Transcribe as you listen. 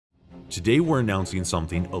Today we're announcing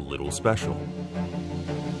something a little special.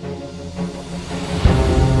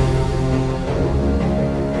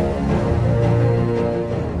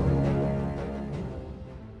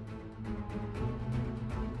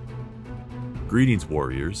 Greetings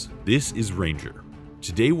warriors, this is Ranger.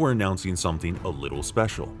 Today we're announcing something a little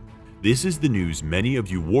special. This is the news many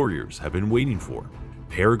of you warriors have been waiting for.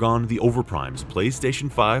 Paragon the Overprime's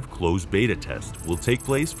PlayStation 5 closed beta test will take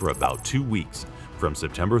place for about 2 weeks, from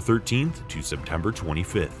September 13th to September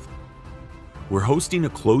 25th. We're hosting a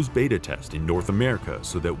closed beta test in North America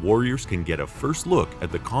so that warriors can get a first look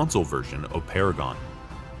at the console version of Paragon.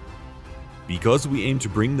 Because we aim to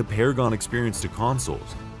bring the Paragon experience to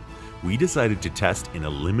consoles, we decided to test in a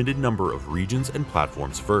limited number of regions and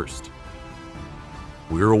platforms first.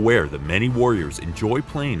 We're aware that many warriors enjoy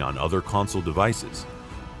playing on other console devices,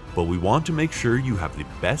 but we want to make sure you have the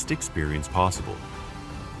best experience possible.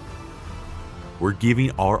 We're giving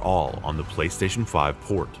our all on the PlayStation 5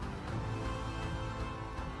 port.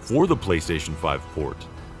 For the PlayStation 5 port,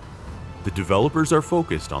 the developers are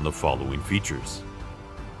focused on the following features.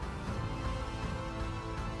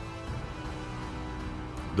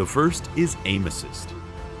 The first is Aim Assist.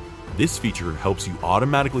 This feature helps you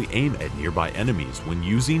automatically aim at nearby enemies when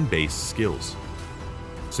using base skills.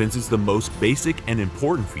 Since it's the most basic and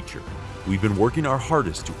important feature, we've been working our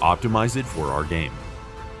hardest to optimize it for our game.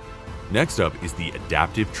 Next up is the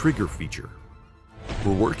Adaptive Trigger feature.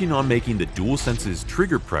 We're working on making the DualSense's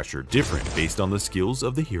trigger pressure different based on the skills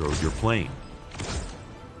of the hero you're playing.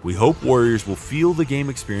 We hope warriors will feel the game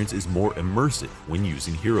experience is more immersive when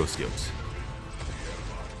using hero skills.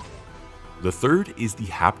 The third is the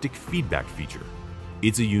haptic feedback feature.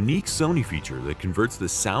 It's a unique Sony feature that converts the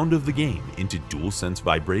sound of the game into DualSense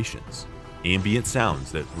vibrations. Ambient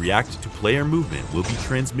sounds that react to player movement will be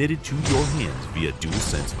transmitted to your hands via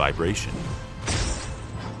DualSense vibration.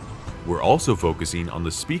 We're also focusing on the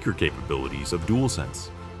speaker capabilities of DualSense.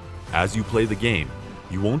 As you play the game,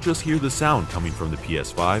 you won't just hear the sound coming from the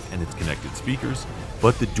PS5 and its connected speakers,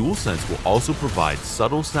 but the DualSense will also provide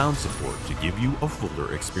subtle sound support to give you a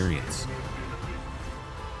fuller experience.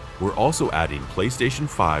 We're also adding PlayStation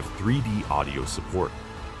 5 3D audio support.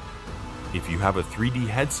 If you have a 3D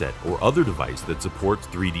headset or other device that supports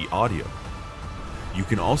 3D audio, you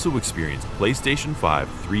can also experience PlayStation 5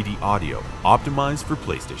 3D audio optimized for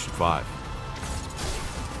PlayStation 5.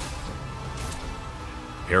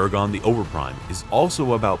 Paragon the Overprime is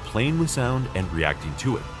also about playing with sound and reacting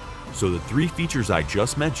to it, so the 3 features I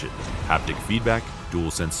just mentioned, haptic feedback,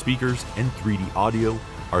 DualSense speakers, and 3D audio,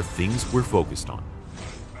 are things we're focused on.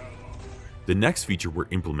 The next feature we're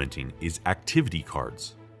implementing is activity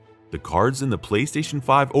cards. The cards in the PlayStation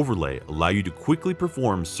 5 overlay allow you to quickly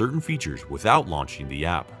perform certain features without launching the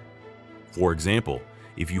app. For example,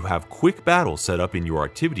 if you have quick battle set up in your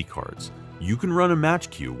activity cards, you can run a match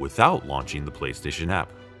queue without launching the PlayStation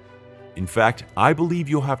app. In fact, I believe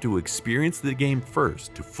you'll have to experience the game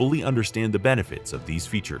first to fully understand the benefits of these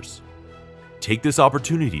features. Take this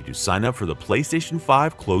opportunity to sign up for the PlayStation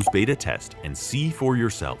 5 closed beta test and see for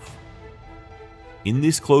yourself. In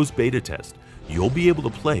this closed beta test, you'll be able to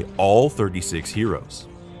play all 36 heroes.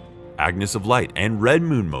 Agnes of Light and Red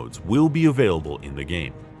Moon modes will be available in the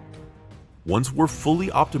game. Once we're fully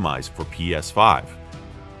optimized for PS5,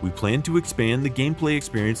 we plan to expand the gameplay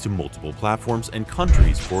experience to multiple platforms and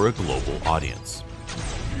countries for a global audience.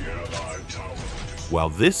 While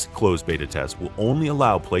this closed beta test will only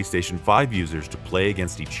allow PlayStation 5 users to play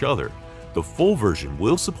against each other, the full version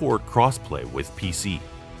will support crossplay with PC.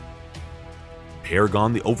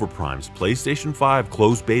 Paragon the Overprime's PlayStation 5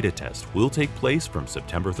 closed beta test will take place from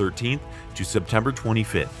September 13th to September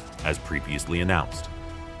 25th, as previously announced.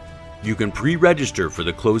 You can pre-register for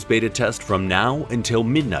the closed beta test from now until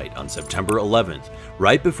midnight on September 11th,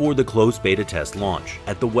 right before the closed beta test launch,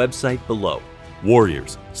 at the website below.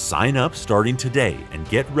 Warriors, sign up starting today and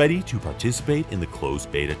get ready to participate in the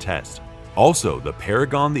closed beta test. Also, the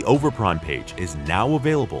Paragon the Overprime page is now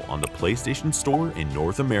available on the PlayStation Store in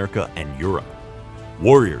North America and Europe.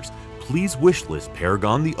 Warriors, please wishlist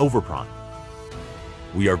Paragon the Overprime.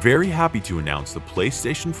 We are very happy to announce the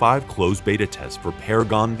PlayStation 5 closed beta test for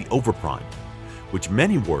Paragon the Overprime, which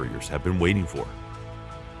many warriors have been waiting for.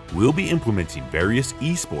 We'll be implementing various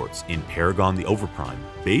esports in Paragon the Overprime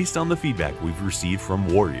based on the feedback we've received from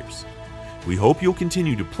warriors. We hope you'll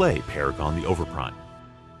continue to play Paragon the Overprime.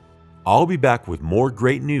 I'll be back with more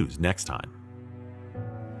great news next time.